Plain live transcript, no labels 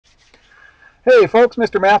Hey folks,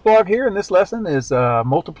 Mrmathblog here, and this lesson is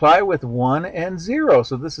multiply with 1 and 0.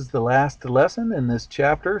 So this is the last lesson in this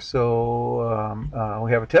chapter. So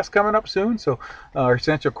we have a test coming up soon. So our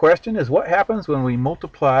essential question is, what happens when we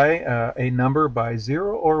multiply a number by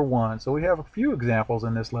 0 or 1? So we have a few examples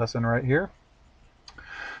in this lesson right here.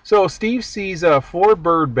 So Steve sees 4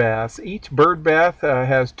 bird baths. Each bird bath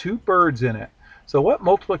has 2 birds in it. So what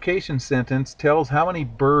multiplication sentence tells how many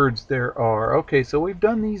birds there are? Okay, so we've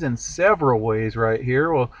done these in several ways right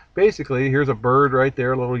here. Well, basically, here's a bird right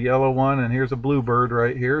there, a little yellow one, and here's a blue bird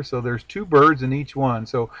right here. So there's 2 birds in each one.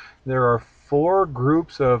 So there are 4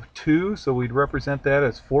 groups of 2, so we'd represent that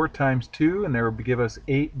as 4 times 2, and that would give us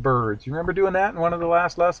 8 birds. You remember doing that in one of the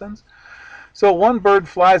last lessons? So one bird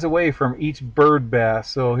flies away from each bird bath.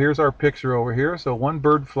 So here's our picture over here. So one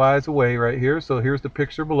bird flies away right here. So here's the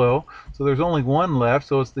picture below. So there's only one left.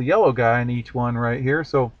 So it's the yellow guy in each one right here.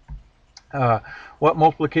 So what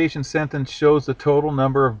multiplication sentence shows the total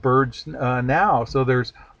number of birds now? So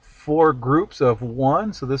there's 4 groups of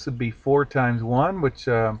 1. So this would be 4 times 1, which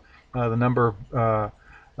the number of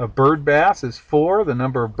bird baths is 4. The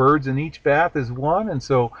number of birds in each bath is 1. And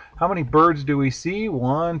so how many birds do we see?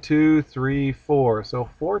 1, 2, 3, 4. So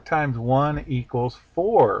 4 times 1 equals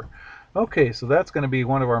 4. Okay, so that's going to be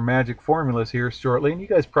one of our magic formulas here shortly, and you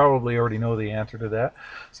guys probably already know the answer to that.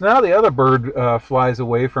 So now the other bird flies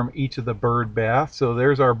away from each of the bird baths. So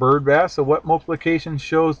there's our bird bath. So what multiplication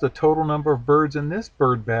shows the total number of birds in this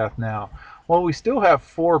bird bath now? Well, we still have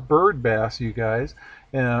 4 bird baths, you guys,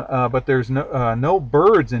 but there's no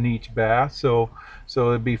birds in each bath. So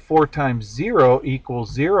it'd be 4 times 0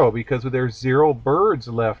 equals 0 because there's 0 birds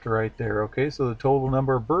left right there. Okay, so the total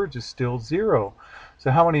number of birds is still 0. So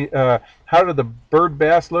how do the bird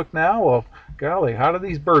baths look now? Well, golly, how do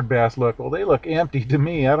these bird baths look? Well, they look empty to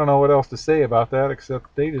me. I don't know what else to say about that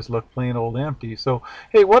except they just look plain old empty. So,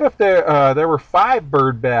 hey, what if there were 5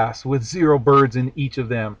 bird baths with 0 birds in each of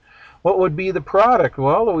them? What would be the product?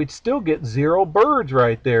 Well, we'd still get 0 birds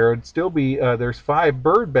right there. It'd still be, there's 5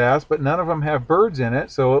 bird baths, but none of them have birds in it,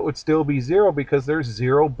 so it would still be 0 because there's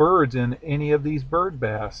 0 birds in any of these bird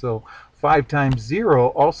baths. So 5 times 0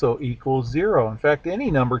 also equals 0. In fact, any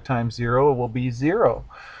number times 0 will be 0.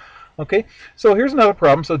 Okay, so here's another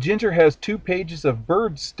problem. So Ginger has 2 pages of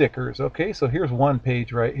bird stickers. Okay, so here's one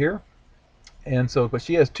page right here. And so, but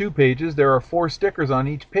she has 2 pages. There are 4 stickers on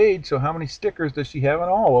each page. So how many stickers does she have in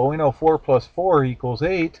all? Well, we know 4 plus 4 equals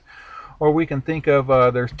 8. Or we can think of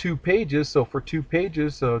there's 2 pages. So for 2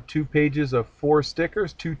 pages, so 2 pages of 4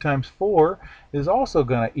 stickers, 2 times 4 is also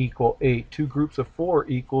going to equal 8. 2 groups of 4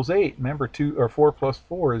 equals 8. Remember, 4 plus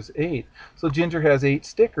 4 is 8. So Ginger has 8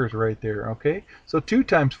 stickers right there. Okay, so 2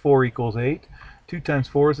 times 4 equals 8. 2 times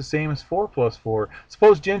 4 is the same as 4 plus 4.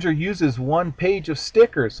 Suppose Ginger uses 1 page of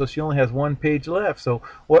stickers, so she only has 1 page left. So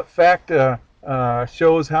what fact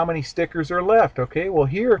shows how many stickers are left? Okay, well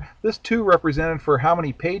here, this 2 represented for how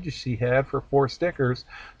many pages she had for 4 stickers.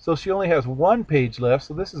 So she only has 1 page left,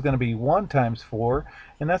 so this is going to be 1 times 4,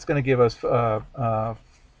 and that's going to give us 4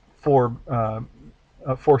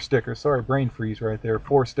 stickers. Sorry, brain freeze right there.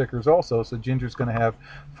 4 stickers also, so Ginger's going to have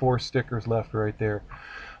 4 stickers left right there.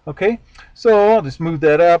 Okay, so I'll just move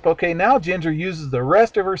that up. Okay, now Ginger uses the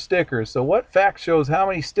rest of her stickers. So what fact shows how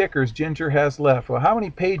many stickers Ginger has left? Well, how many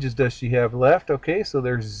pages does she have left? Okay, so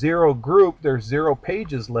there's 0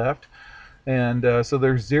 pages left. And so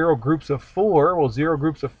there's 0 groups of 4. Well, 0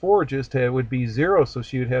 groups of 4 would be 0, so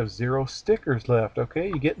she would have 0 stickers left. Okay,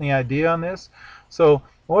 you getting the idea on this? So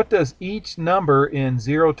what does each number in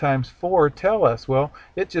 0 times 4 tell us? Well,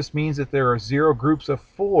 it just means that there are 0 groups of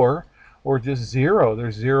 4, or just 0.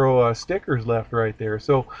 There's 0 stickers left right there.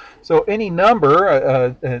 So any number,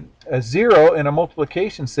 a 0 in a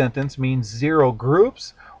multiplication sentence means 0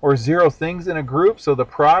 groups or 0 things in a group. So the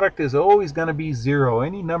product is always going to be 0.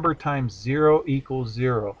 Any number times 0 equals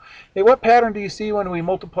 0. Hey, what pattern do you see when we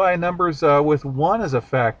multiply numbers with 1 as a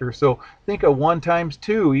factor? So think of 1 times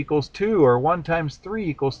 2 equals 2, or 1 times 3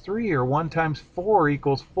 equals 3, or 1 times 4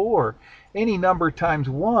 equals 4. Any number times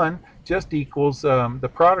 1 just equals,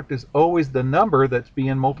 the product is always the number that's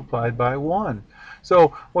being multiplied by 1.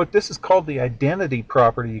 So what this is called the identity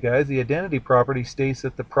property, you guys. The identity property states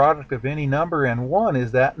that the product of any number and 1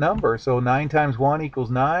 is that number. So 9 times 1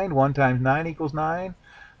 equals 9, 1 times 9 equals 9,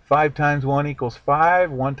 5 times 1 equals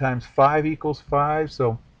 5, 1 times 5 equals 5.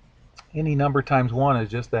 So any number times 1 is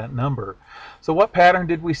just that number. So what pattern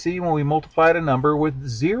did we see when we multiplied a number with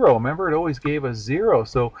 0? Remember, it always gave us 0.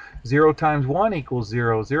 So 0 times 1 equals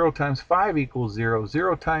 0. 0 times 5 equals 0.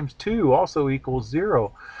 0 times 2 also equals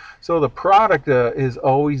 0. So the product is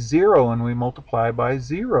always 0 when we multiply by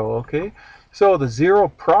 0. Okay? So the 0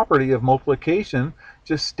 property of multiplication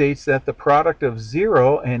just states that the product of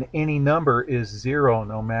 0 and any number is 0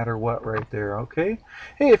 no matter what right there. Okay.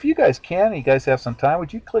 Hey, if you guys can, you guys have some time,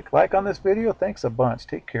 would you click like on this video? Thanks a bunch.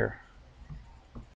 Take care.